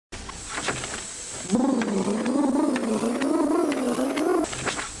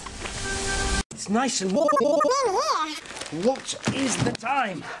nice and warm. What is the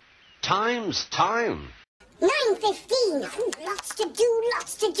time? Time's time. 9:15. Lots to do,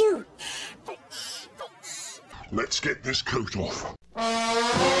 lots to do. Let's get this coat off.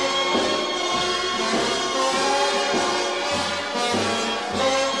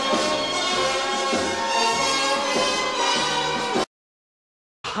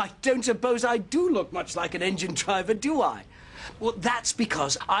 I don't suppose I do look much like an engine driver, do I? Well, that's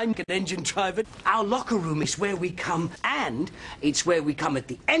because I'm an engine driver. Our locker room is where we come, and it's where we come at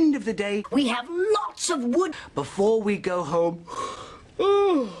the end of the day. We have lots of wood before we go home.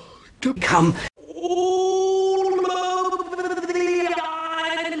 To come all over the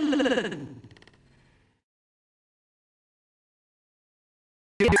island.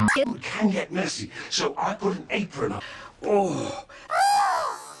 It can get messy, so I put an apron on.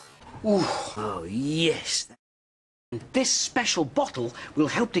 Oh, yes. This special bottle will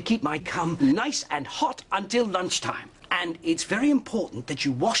help to keep my cum nice and hot until lunchtime. And it's very important that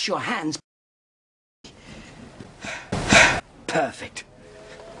you wash your hands. Perfect.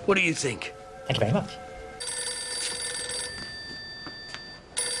 What do you think? Thank you very much.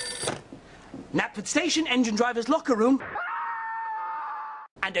 Knapford Station, engine driver's locker room.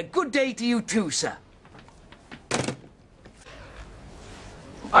 And a good day to you too, sir.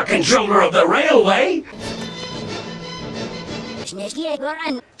 A controller of the railway?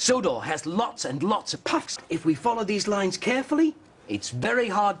 Sodor has lots and lots of puffs. If we follow these lines carefully, it's very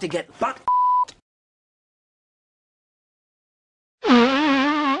hard to get, but